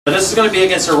This is going to be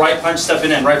against a right punch stepping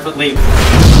in, right foot lead.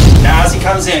 Now as he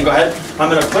comes in, go ahead. I'm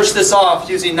going to push this off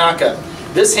using Naka.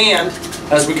 This hand,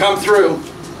 as we come through,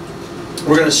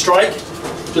 we're going to strike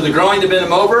to the groin to bend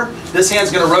him over. This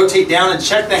hand's going to rotate down and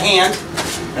check the hand.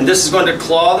 And this is going to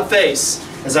claw the face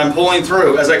as I'm pulling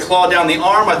through. As I claw down the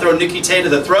arm, I throw Nukite to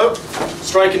the throat,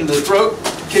 striking to the throat,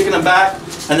 kicking him back,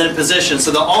 and then position. So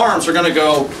the arms are going to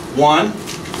go 1,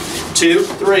 2,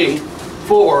 3,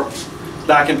 4,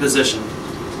 back in position.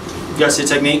 You guys see the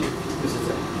technique?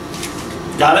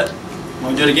 Got it?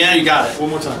 Want to do it again? You got it. One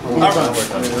more time. One more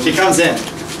time. He comes in.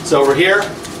 So over here,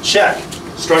 check.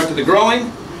 Strike to the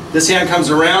groin. This hand comes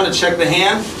around to check the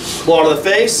hand. Claw to the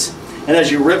face. And as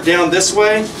you rip down this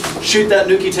way, shoot that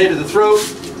Nukite to the throat,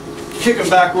 kick him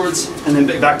backwards, and then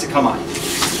back to Kamai.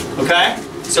 Okay?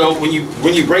 So when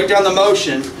you break down the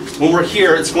motion, when we're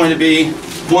here, it's going to be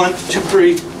 1, 2,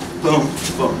 3, boom,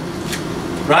 boom.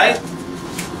 Right?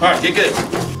 All right, get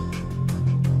good.